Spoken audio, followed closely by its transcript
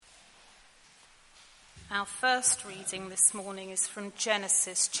Our first reading this morning is from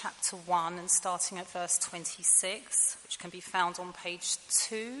Genesis chapter 1 and starting at verse 26, which can be found on page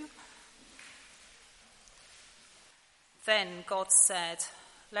 2. Then God said,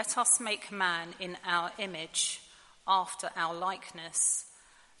 "Let us make man in our image, after our likeness,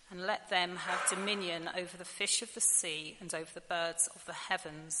 and let them have dominion over the fish of the sea and over the birds of the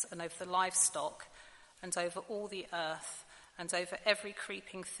heavens and over the livestock and over all the earth and over every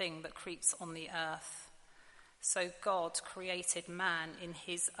creeping thing that creeps on the earth." So God created man in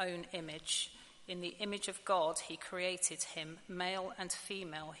his own image. In the image of God he created him, male and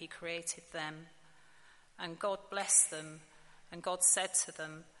female he created them. And God blessed them, and God said to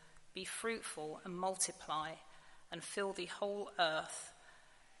them, "Be fruitful and multiply, and fill the whole earth,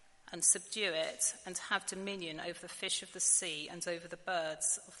 and subdue it, and have dominion over the fish of the sea, and over the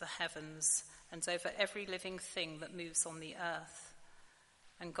birds of the heavens, and over every living thing that moves on the earth."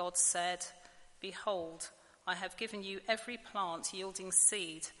 And God said, "Behold, I have given you every plant yielding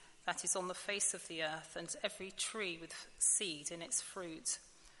seed that is on the face of the earth, and every tree with seed in its fruit.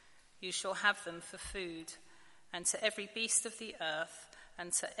 You shall have them for food, and to every beast of the earth,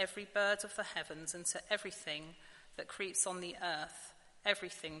 and to every bird of the heavens, and to everything that creeps on the earth,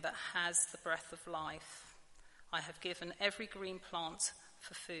 everything that has the breath of life. I have given every green plant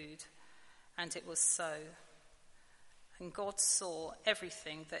for food." And it was so. And God saw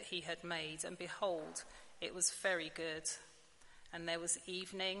everything that he had made, and behold, it was very good. And there was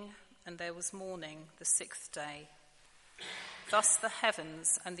evening, and there was morning, the sixth day. Thus the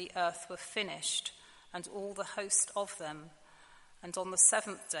heavens and the earth were finished, and all the host of them. And on the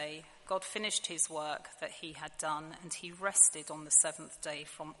seventh day God finished his work that he had done, and he rested on the seventh day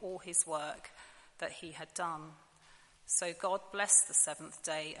from all his work that he had done. So God blessed the seventh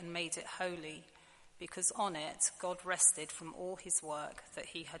day and made it holy, because on it God rested from all his work that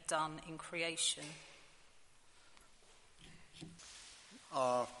he had done in creation.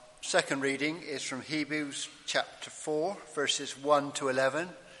 Our second reading is from Hebrews chapter 4, verses 1 to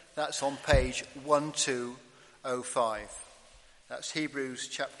 11. That's on page 1205. That's Hebrews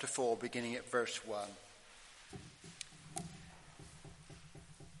chapter 4, beginning at verse 1.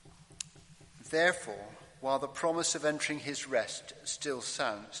 "Therefore, while the promise of entering his rest still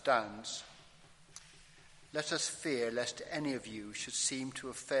stands, let us fear lest any of you should seem to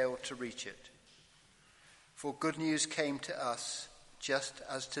have failed to reach it. For good news came to us just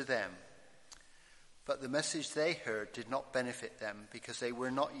as to them. But the message they heard did not benefit them, because they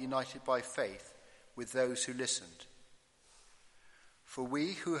were not united by faith with those who listened. For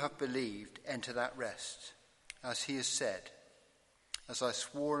we who have believed enter that rest, as he has said, 'As I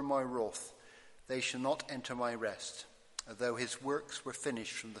swore in my wrath, they shall not enter my rest,' although his works were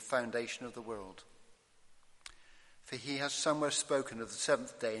finished from the foundation of the world. For he has somewhere spoken of the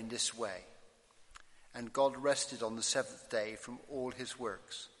seventh day in this way, 'And God rested on the seventh day from all his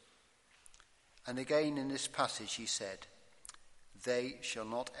works.' And again in this passage he said, 'They shall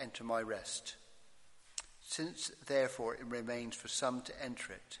not enter my rest.' Since therefore it remains for some to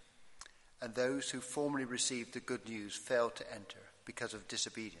enter it, and those who formerly received the good news failed to enter because of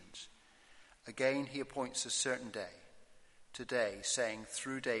disobedience, again he appoints a certain day, today, saying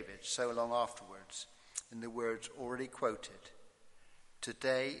through David so long afterwards, in the words already quoted,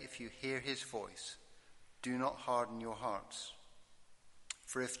 'Today if you hear his voice, do not harden your hearts.'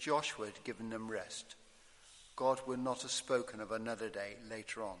 For if Joshua had given them rest, God would not have spoken of another day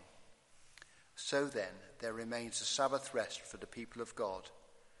later on. So then, there remains a Sabbath rest for the people of God.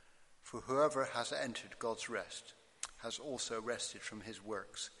 For whoever has entered God's rest has also rested from his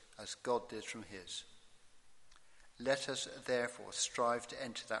works, as God did from his. Let us therefore strive to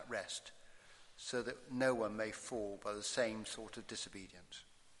enter that rest, so that no one may fall by the same sort of disobedience."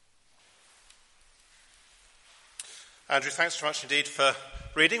 Andrew, thanks very much indeed for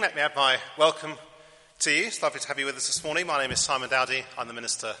reading. Let me add my welcome to you. It's lovely to have you with us this morning. My name is Simon Dowdy. I'm the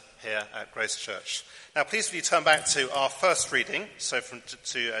minister here at Grace Church. Now, please will you turn back to our first reading, so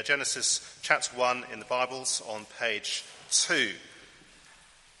to Genesis chapter 1 in the Bibles on page 2.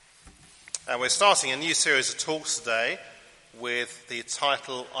 And we're starting a new series of talks today with the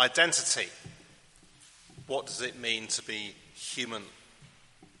title Identity. What does it mean to be human?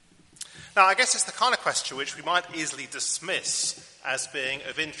 Now, I guess it's the kind of question which we might easily dismiss as being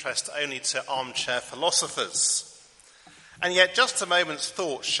of interest only to armchair philosophers. And yet just a moment's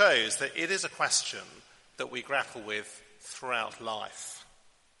thought shows that it is a question that we grapple with throughout life.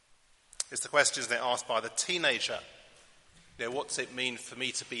 It's the question that asked by the teenager. What does it mean for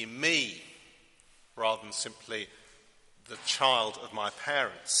me to be me, rather than simply the child of my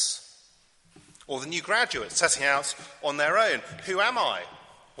parents? Or the new graduate setting out on their own. Who am I?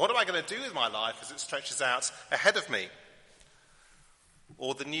 What am I going to do with my life as it stretches out ahead of me?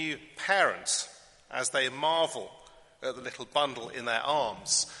 Or the new parent as they marvel at the little bundle in their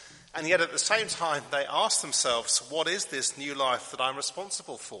arms. And yet at the same time they ask themselves, what is this new life that I'm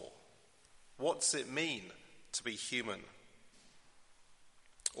responsible for? What does it mean to be human?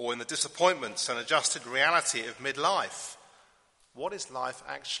 Or in the disappointments and adjusted reality of midlife, what is life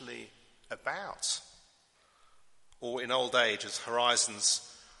actually about? Or in old age as horizons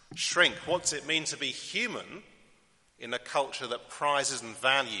shrink, what does it mean to be human in a culture that prizes and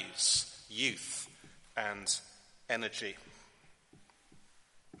values youth and energy?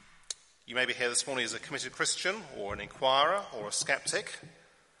 You may be here this morning as a committed Christian or an inquirer or a skeptic.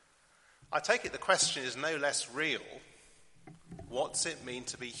 I take it the question is no less real. What does it mean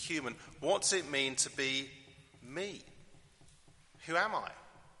to be human? What does it mean to be me? Who am I?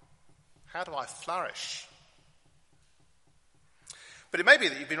 How do I flourish? But it may be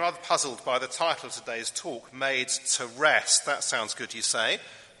that you've been rather puzzled by the title of today's talk, Made to Rest. That sounds good, you say,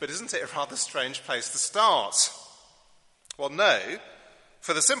 but isn't it a rather strange place to start? Well, no,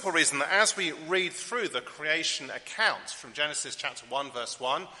 for the simple reason that as we read through the creation account from Genesis chapter 1 verse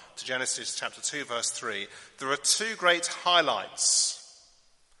 1 to Genesis chapter 2 verse 3, there are two great highlights.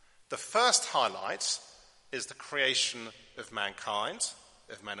 The first highlight is the creation of mankind,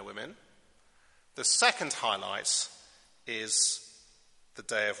 of men and women. The second highlight is the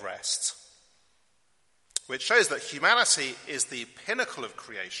day of rest, which shows that humanity is the pinnacle of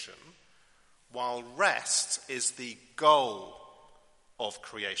creation, while rest is the goal of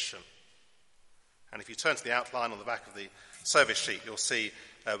creation. And if you turn to the outline on the back of the service sheet, you'll see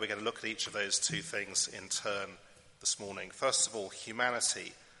we're going to look at each of those two things in turn this morning. First of all,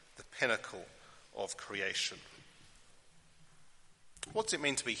 humanity, the pinnacle of creation. What does it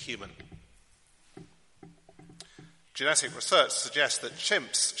mean to be human? Genetic research suggests that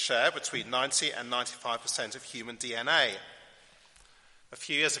chimps share between 90 and 95% of human DNA. A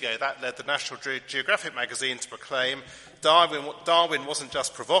few years ago, that led the National Geographic magazine to proclaim Darwin wasn't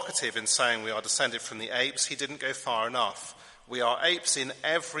just provocative in saying we are descended from the apes, he didn't go far enough. We are apes in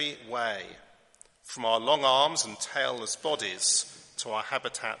every way, from our long arms and tailless bodies to our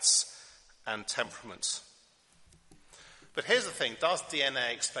habitats and temperament. But here's the thing, does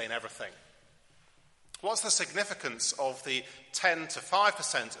DNA explain everything? What's the significance of the 10 to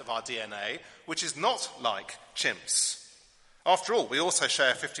 5% of our DNA, which is not like chimps? After all, we also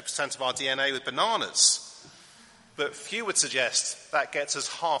share 50% of our DNA with bananas. But few would suggest that gets us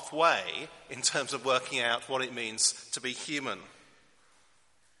halfway in terms of working out what it means to be human.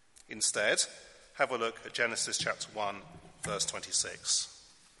 Instead, have a look at Genesis chapter 1, verse 26.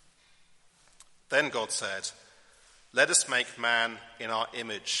 Then God said, "Let us make man in our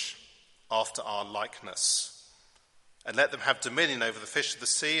image, after our likeness, and let them have dominion over the fish of the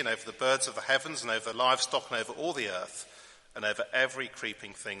sea and over the birds of the heavens and over the livestock and over all the earth and over every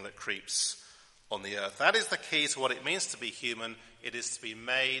creeping thing that creeps on the earth." That is the key to what it means to be human. It is to be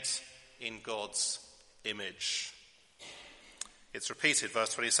made in God's image. It's repeated,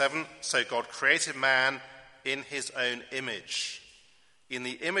 verse 27, "So God created man in his own image. In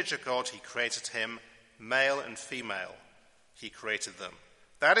the image of God he created him, male and female he created them."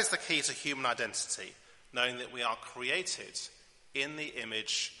 That is the key to human identity, knowing that we are created in the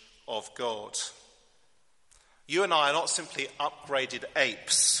image of God. You and I are not simply upgraded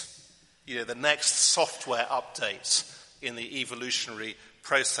apes, the next software update in the evolutionary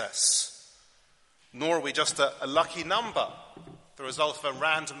process. Nor are we just a lucky number, the result of a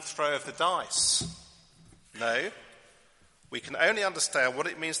random throw of the dice. No, we can only understand what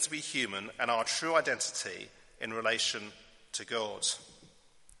it means to be human and our true identity in relation to God.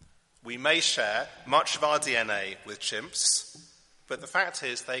 We may share much of our DNA with chimps, but the fact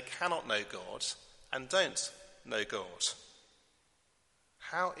is they cannot know God and don't know God.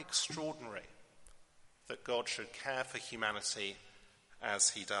 How extraordinary that God should care for humanity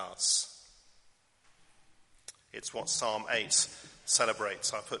as he does. It's what Psalm 8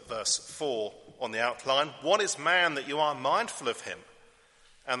 celebrates. I put verse 4 on the outline. "What is man that you are mindful of him,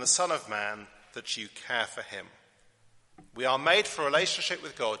 and the Son of Man that you care for him?" We are made for a relationship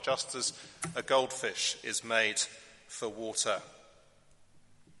with God just as a goldfish is made for water.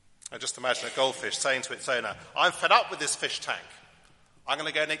 Now just imagine a goldfish saying to its owner, "I'm fed up with this fish tank. I'm going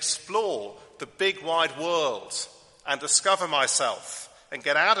to go and explore the big wide world and discover myself and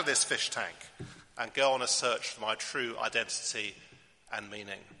get out of this fish tank and go on a search for my true identity and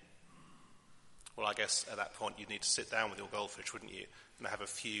meaning." Well, I guess at that point you'd need to sit down with your goldfish, wouldn't you, and have a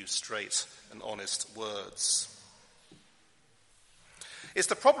few straight and honest words. It's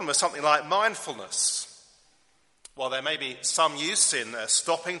the problem with something like mindfulness. While there may be some use in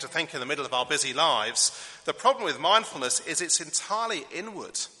stopping to think in the middle of our busy lives, the problem with mindfulness is it's entirely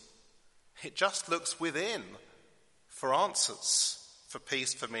inward. It just looks within for answers, for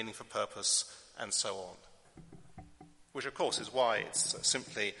peace, for meaning, for purpose, and so on. Which, of course, is why it's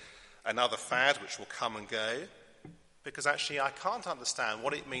simply another fad which will come and go, because actually I can't understand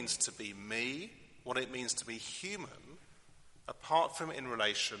what it means to be me, what it means to be human, apart from in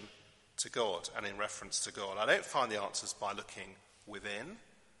relation to God and in reference to God. I don't find the answers by looking within,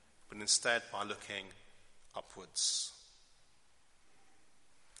 but instead by looking upwards.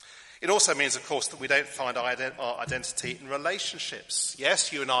 It also means, of course, that we don't find our identity in relationships.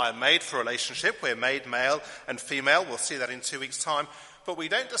 Yes, you and I are made for a relationship. We're made male and female. We'll see that in 2 weeks' time. But we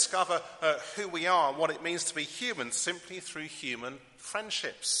don't discover who we are and what it means to be human simply through human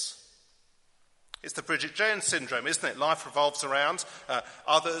friendships. It's the Bridget Jones syndrome, isn't it? Life revolves around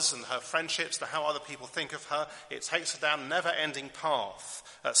others and her friendships and how other people think of her. It takes her down a never-ending path,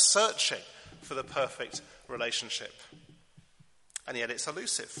 searching for the perfect relationship. And yet it's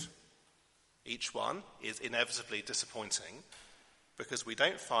elusive. Each one is inevitably disappointing because we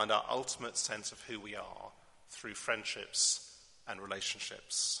don't find our ultimate sense of who we are through friendships and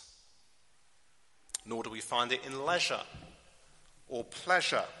relationships. Nor do we find it in leisure or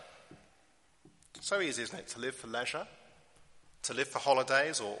pleasure. So easy, isn't it, to live for leisure, to live for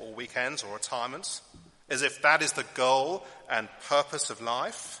holidays or weekends or retirement, as if that is the goal and purpose of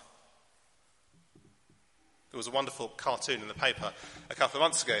life. There was a wonderful cartoon in the paper a couple of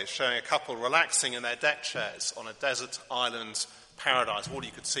months ago showing a couple relaxing in their deck chairs on a desert island paradise. All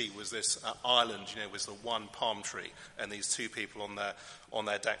you could see was this island, with the one palm tree and these two people on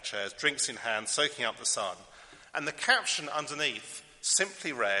their deck chairs, drinks in hand, soaking up the sun. And the caption underneath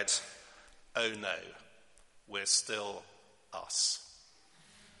simply read, "Oh no, we're still us."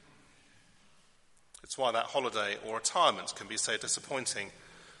 It's why that holiday or retirement can be so disappointing,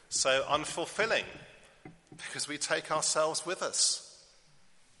 so unfulfilling, because we take ourselves with us.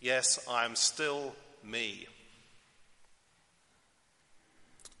 Yes, I am still me.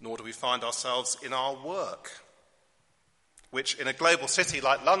 Nor do we find ourselves in our work, which in a global city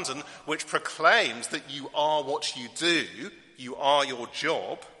like London, which proclaims that you are what you do, you are your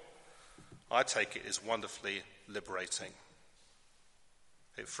job, I take it is wonderfully liberating.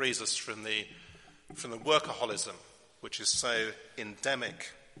 It frees us from the workaholism, which is so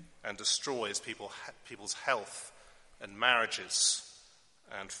endemic and destroys people's health and marriages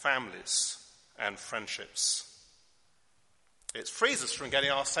and families and friendships. It frees us from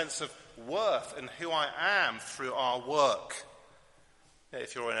getting our sense of worth and who I am through our work.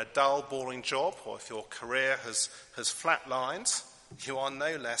 If you're in a dull, boring job, or if your career has flatlined, you are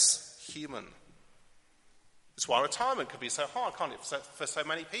no less human. It's why retirement can be so hard, can't it, for so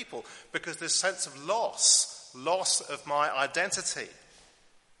many people? Because this sense of loss of my identity.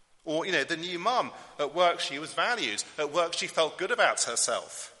 Or, the new mum, at work she was valued. At work she felt good about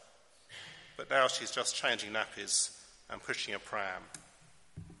herself. But now she's just changing nappies and pushing a pram.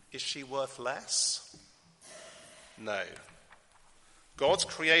 Is she worth less? No. God's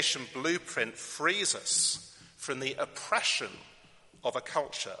creation blueprint frees us from the oppression of a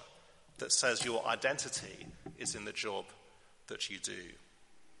culture that says your identity is in the job that you do.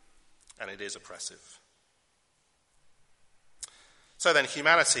 And it is oppressive. So then,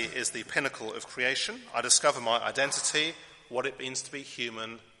 humanity is the pinnacle of creation. I discover my identity, what it means to be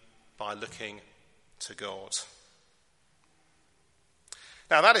human, by looking to God.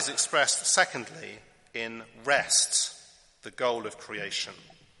 Now, that is expressed, secondly, in rest, the goal of creation.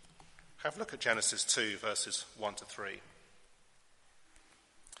 Have a look at Genesis 2, verses 1 to 3.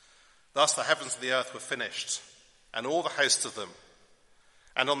 Thus the heavens and the earth were finished, and all the host of them.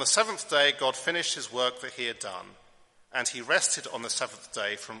 And on the seventh day God finished his work that he had done, and he rested on the seventh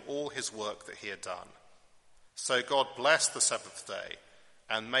day from all his work that he had done. So God blessed the seventh day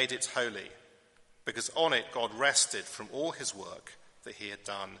and made it holy, because on it God rested from all his work that he had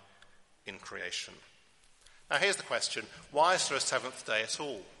done in creation. Now here's the question, why is there a seventh day at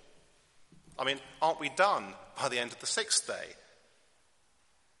all? Aren't we done by the end of the sixth day?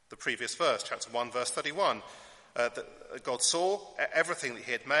 The previous verse, chapter 1, verse 31, God saw everything that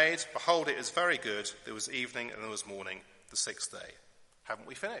he had made. Behold, it is very good. There was evening and there was morning, the sixth day. Haven't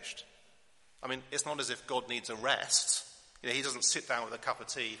we finished? It's not as if God needs a rest. He doesn't sit down with a cup of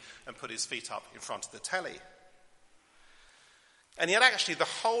tea and put his feet up in front of the telly. And yet actually the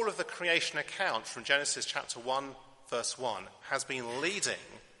whole of the creation account from Genesis chapter 1, verse 1 has been leading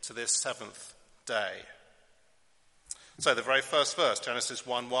to this seventh day. So the very first verse, Genesis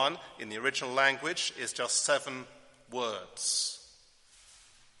 1:1, in the original language is just 7 words.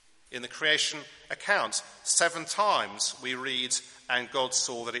 In the creation account, 7 times we read, "And God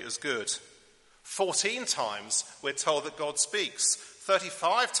saw that it was good." 14 times we're told that God speaks.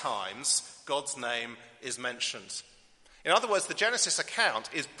 35 times God's name is mentioned. In other words, the Genesis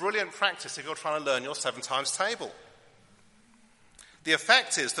account is brilliant practice if you're trying to learn your 7 times table. The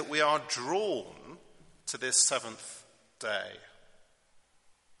effect is that we are drawn to this 7th day.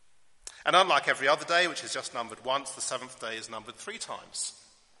 And unlike every other day, which is just numbered once, the 7th day is numbered 3 times.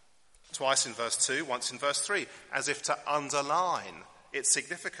 Twice in verse 2, once in verse 3, as if to underline its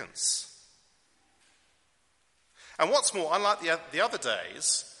significance. And what's more, unlike the other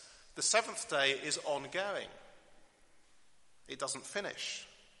days, the 7th day is ongoing. It doesn't finish.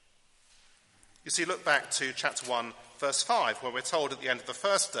 You see, look back to chapter 1, verse 5, where we're told at the end of the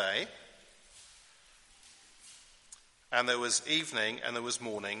first day, "And there was evening and there was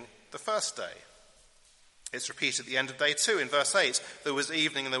morning the first day." It's repeated at the end of day 2 in verse 8. "There was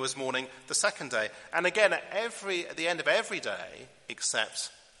evening and there was morning the second day." And again at the end of every day except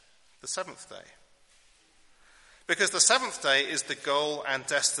the 7th day. Because the 7th day is the goal and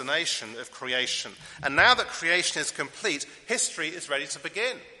destination of creation. And now that creation is complete, history is ready to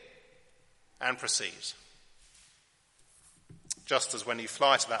begin and proceed. Just as when you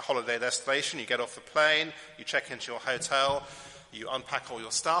fly to that holiday destination, you get off the plane, you check into your hotel, you unpack all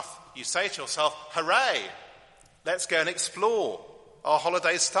your stuff, you say to yourself, "Hooray, let's go and explore. Our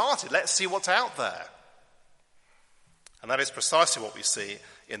holiday's started. Let's see what's out there." And that is precisely what we see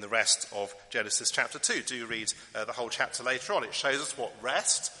in the rest of Genesis chapter 2. Do read the whole chapter later on. It shows us what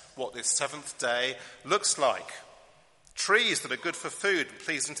rest, what this 7th day looks like. Trees that are good for food and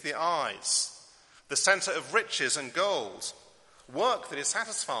pleasing to the eyes. The centre of riches and gold. Work that is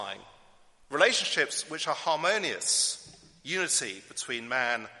satisfying. Relationships which are harmonious. Unity between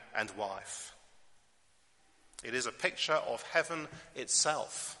man and wife. It is a picture of heaven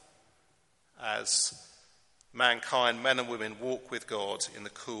itself as mankind, men and women, walk with God in the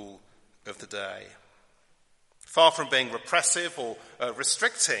cool of the day. Far from being repressive or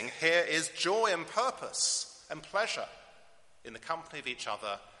restricting, here is joy and purpose and pleasure in the company of each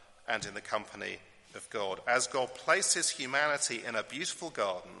other and in the company of God, as God places humanity in a beautiful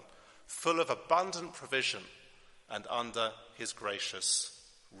garden full of abundant provision and under his gracious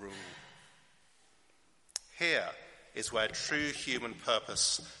rule. Here is where true human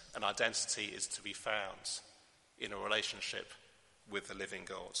purpose and identity is to be found, in a relationship with the living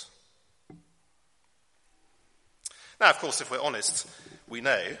God. Now, of course, if we're honest, we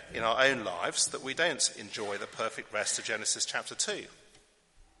know in our own lives that we don't enjoy the perfect rest of Genesis chapter 2.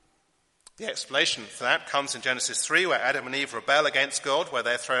 The explanation for that comes in Genesis 3, where Adam and Eve rebel against God, where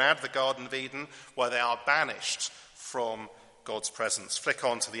they're thrown out of the Garden of Eden, where they are banished from God's presence. Flick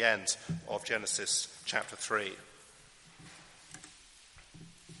on to the end of Genesis chapter 3.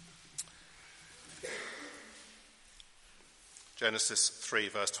 Genesis 3,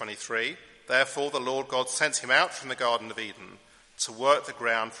 verse 23. "Therefore the Lord God sent him out from the Garden of Eden to work the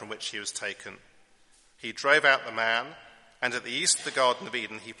ground from which he was taken. He drove out the man, and at the east of the Garden of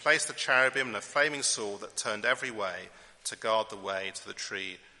Eden he placed a cherubim and a flaming sword that turned every way to guard the way to the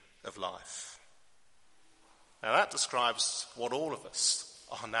tree of life." Now that describes what all of us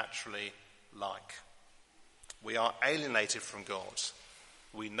are naturally like. We are alienated from God.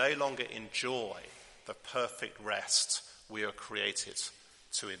 We no longer enjoy the perfect rest we are created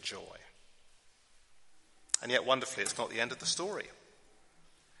to enjoy. And yet, wonderfully, it's not the end of the story.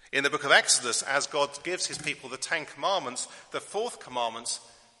 In the book of Exodus, as God gives his people the 10 commandments, the 4th commandment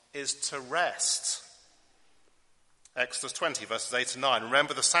is to rest. Exodus 20, verses 8 and 9.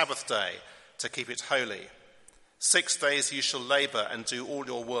 "Remember the Sabbath day to keep it holy. 6 days you shall labour and do all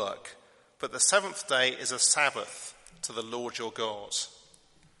your work, but the 7th day is a Sabbath to the Lord your God."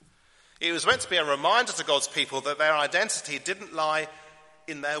 It was meant to be a reminder to God's people that their identity didn't lie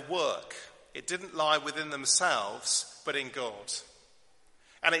in their work. It didn't lie within themselves, but in God.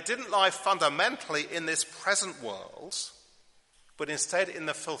 And it didn't lie fundamentally in this present world, but instead in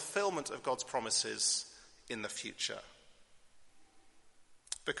the fulfillment of God's promises in the future.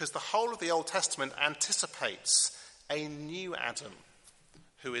 Because the whole of the Old Testament anticipates a new Adam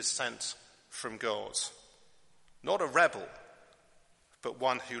who is sent from God. Not a rebel, but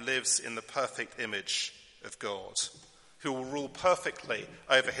one who lives in the perfect image of God, who will rule perfectly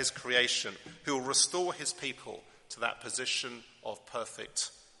over his creation, who will restore his people to that position of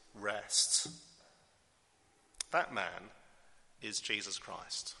perfect rest. That man is Jesus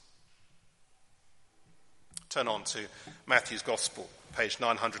Christ. Turn on to Matthew's Gospel, page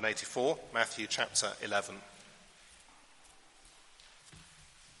 984, Matthew chapter 11.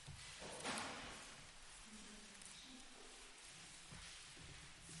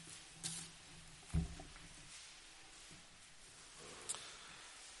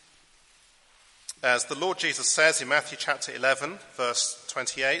 As the Lord Jesus says in Matthew chapter 11, verse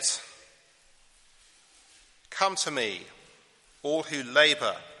 28, "Come to me, all who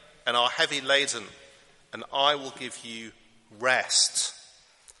labour and are heavy laden, and I will give you rest.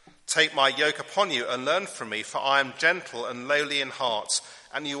 Take my yoke upon you and learn from me, for I am gentle and lowly in heart,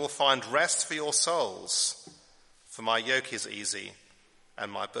 and you will find rest for your souls. For my yoke is easy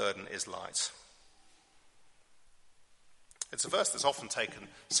and my burden is light." It's a verse that's often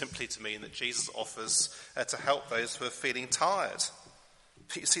taken simply to mean that Jesus offers to help those who are feeling tired.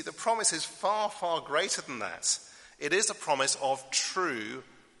 But you see, the promise is far, far greater than that. It is a promise of true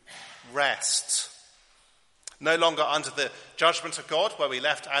rest. No longer under the judgment of God, where we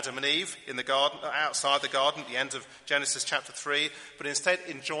left Adam and Eve in the garden, outside the garden at the end of Genesis chapter 3, but instead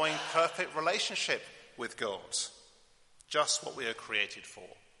enjoying perfect relationship with God. Just what we are created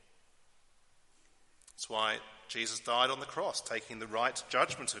for. That's why Jesus died on the cross, taking the right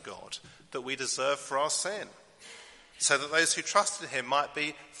judgment of God that we deserve for our sin, so that those who trusted him might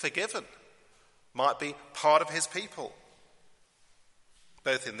be forgiven, might be part of his people,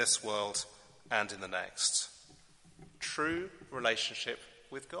 both in this world and in the next. True relationship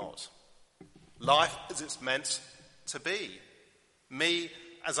with God. Life as it's meant to be. Me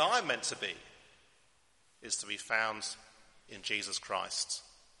as I'm meant to be is to be found in Jesus Christ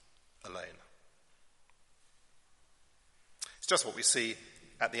alone. It's just what we see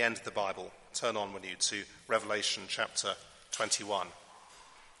at the end of the Bible. Turn on with you to Revelation chapter 21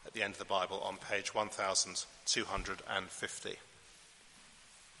 at the end of the Bible on page 1250.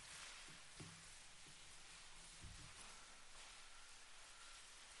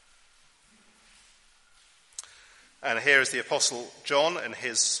 And here is the Apostle John and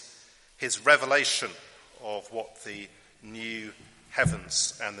his revelation of what the new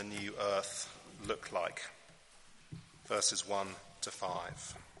heavens and the new earth look like. Verses 1 to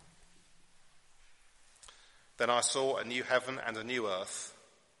 5. "Then I saw a new heaven and a new earth,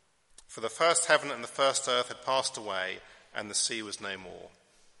 for the first heaven and the first earth had passed away, and the sea was no more.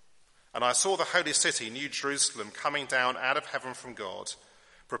 And I saw the holy city, New Jerusalem, coming down out of heaven from God,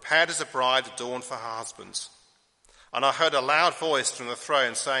 prepared as a bride adorned for her husband. And I heard a loud voice from the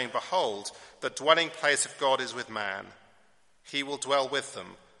throne saying, 'Behold, the dwelling place of God is with man. He will dwell with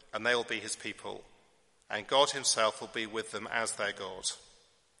them, and they will be his people. And God himself will be with them as their God.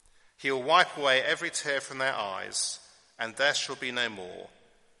 He will wipe away every tear from their eyes, and death shall be no more.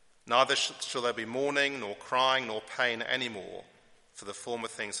 Neither shall there be mourning, nor crying, nor pain any more, for the former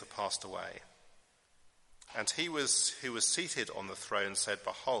things have passed away.' And he who was seated on the throne said,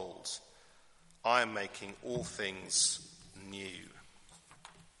 'Behold, I am making all things new.'"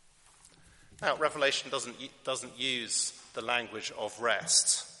 Now, Revelation doesn't use the language of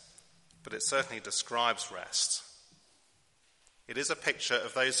rest, but it certainly describes rest. It is a picture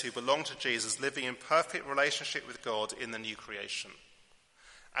of those who belong to Jesus living in perfect relationship with God in the new creation.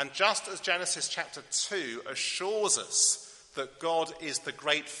 And just as Genesis chapter 2 assures us that God is the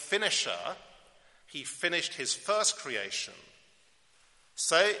great finisher, he finished his first creation,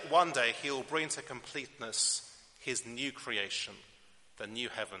 so one day he will bring to completeness his new creation, the new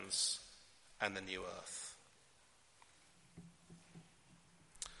heavens and the new earth.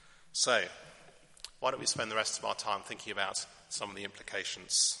 So, why don't we spend the rest of our time thinking about some of the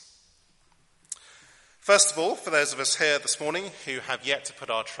implications? First of all, for those of us here this morning who have yet to put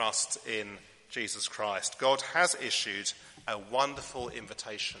our trust in Jesus Christ, God has issued a wonderful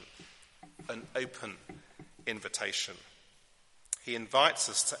invitation, an open invitation. He invites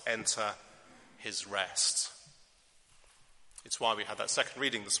us to enter his rest. It's why we had that second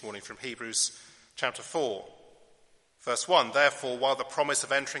reading this morning from Hebrews chapter 4. Verse 1, "Therefore, while the promise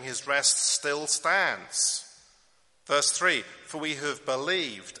of entering his rest still stands." Verse 3, "For we who have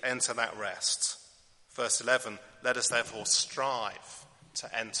believed enter that rest." Verse 11, "Let us therefore strive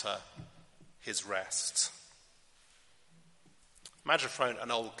to enter his rest." Imagine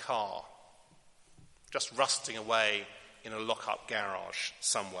an old car just rusting away in a lock-up garage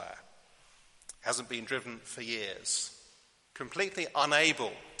somewhere. It hasn't been driven for years, completely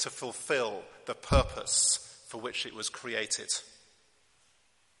unable to fulfill the purpose for which it was created.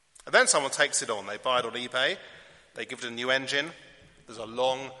 And then someone takes it on. They buy it on eBay, they give it a new engine, there's a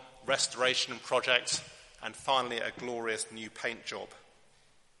long restoration project, and finally a glorious new paint job.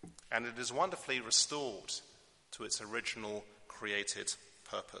 And it is wonderfully restored to its original created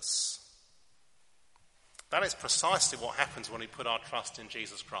purpose. That is precisely what happens when we put our trust in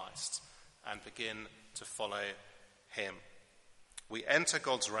Jesus Christ and begin to follow him. We enter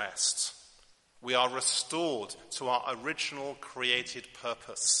God's rest. We are restored to our original created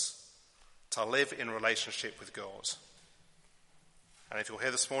purpose, to live in relationship with God. And if you're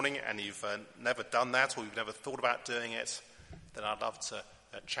here this morning and you've never done that or you've never thought about doing it, then I'd love to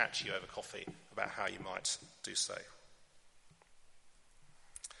chat to you over coffee about how you might do so.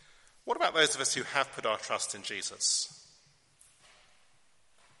 What about those of us who have put our trust in Jesus?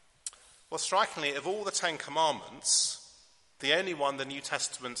 Well, strikingly, of all the 10 Commandments, the only one the New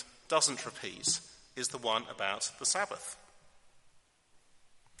Testament doesn't repeat is the one about the Sabbath.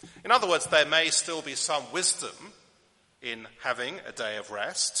 In other words, there may still be some wisdom in having a day of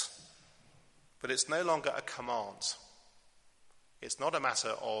rest, but it's no longer a command. It's not a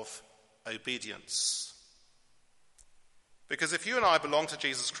matter of obedience. Because if you and I belong to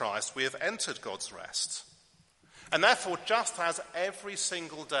Jesus Christ, we have entered God's rest. And therefore, just as every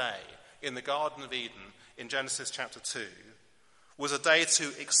single day in the Garden of Eden in Genesis chapter 2 was a day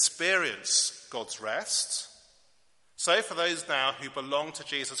to experience God's rest, so for those now who belong to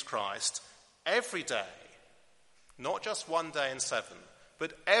Jesus Christ, every day, not just one day in 7,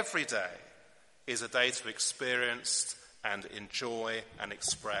 but every day is a day to experience and enjoy and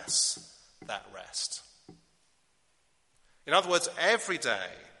express that rest. In other words, every day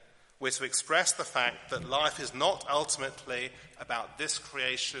we're to express the fact that life is not ultimately about this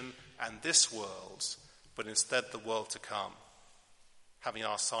creation and this world, but instead the world to come, having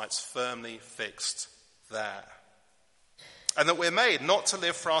our sights firmly fixed there. And that we're made not to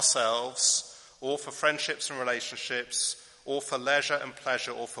live for ourselves or for friendships and relationships or for leisure and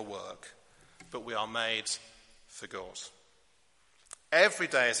pleasure or for work, but we are made for God. Every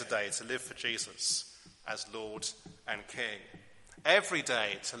day is a day to live for Jesus as Lord and King. Every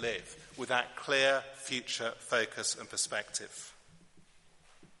day to live with that clear future focus and perspective.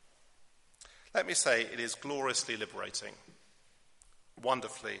 Let me say, it is gloriously liberating.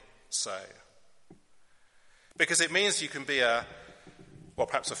 Wonderfully so. Because it means you can be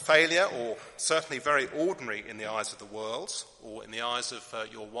perhaps a failure, or certainly very ordinary in the eyes of the world, or in the eyes of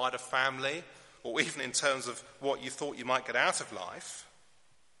your wider family, or even in terms of what you thought you might get out of life.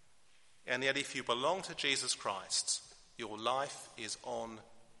 And yet if you belong to Jesus Christ, your life is on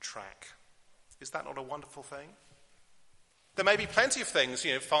track. Is that not a wonderful thing? There may be plenty of things,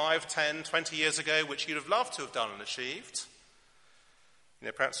 5, 10, 20 years ago, which you'd have loved to have done and achieved.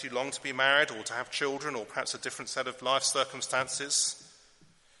 Perhaps you long to be married or to have children, or perhaps a different set of life circumstances.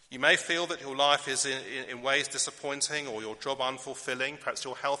 You may feel that your life is in ways disappointing, or your job unfulfilling. Perhaps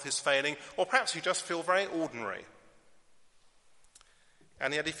your health is failing, or perhaps you just feel very ordinary.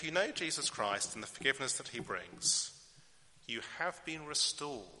 And yet if you know Jesus Christ and the forgiveness that he brings, you have been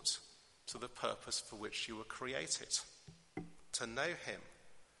restored to the purpose for which you were created. To know him,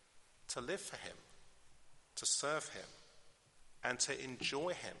 to live for him, to serve him, and to enjoy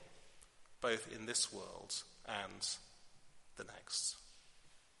him, both in this world and the next.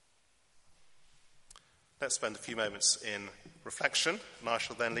 Let's spend a few moments in reflection, and I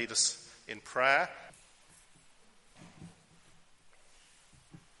shall then lead us in prayer.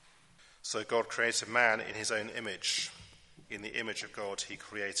 So God created man in his own image. In the image of God he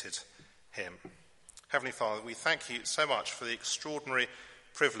created him. Heavenly Father, we thank you so much for the extraordinary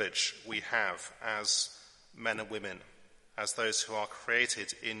privilege we have as men and women, as those who are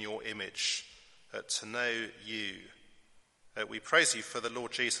created in your image, to know you. We praise you for the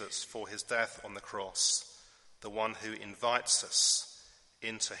Lord Jesus, for his death on the cross, the one who invites us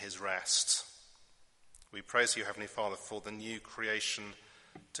into his rest. We praise you, Heavenly Father, for the new creation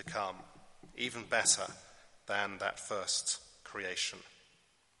to come, even better than that first creation.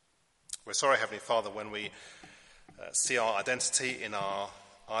 We're sorry, Heavenly Father, when we see our identity in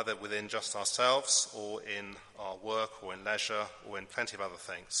either within just ourselves, or in our work, or in leisure, or in plenty of other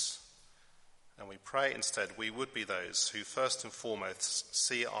things. And we pray instead we would be those who first and foremost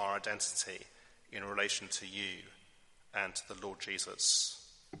see our identity in relation to you and to the Lord Jesus,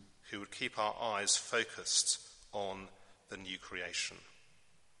 who would keep our eyes focused on the new creation.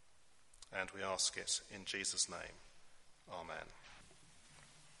 And we ask it in Jesus' name. Amen.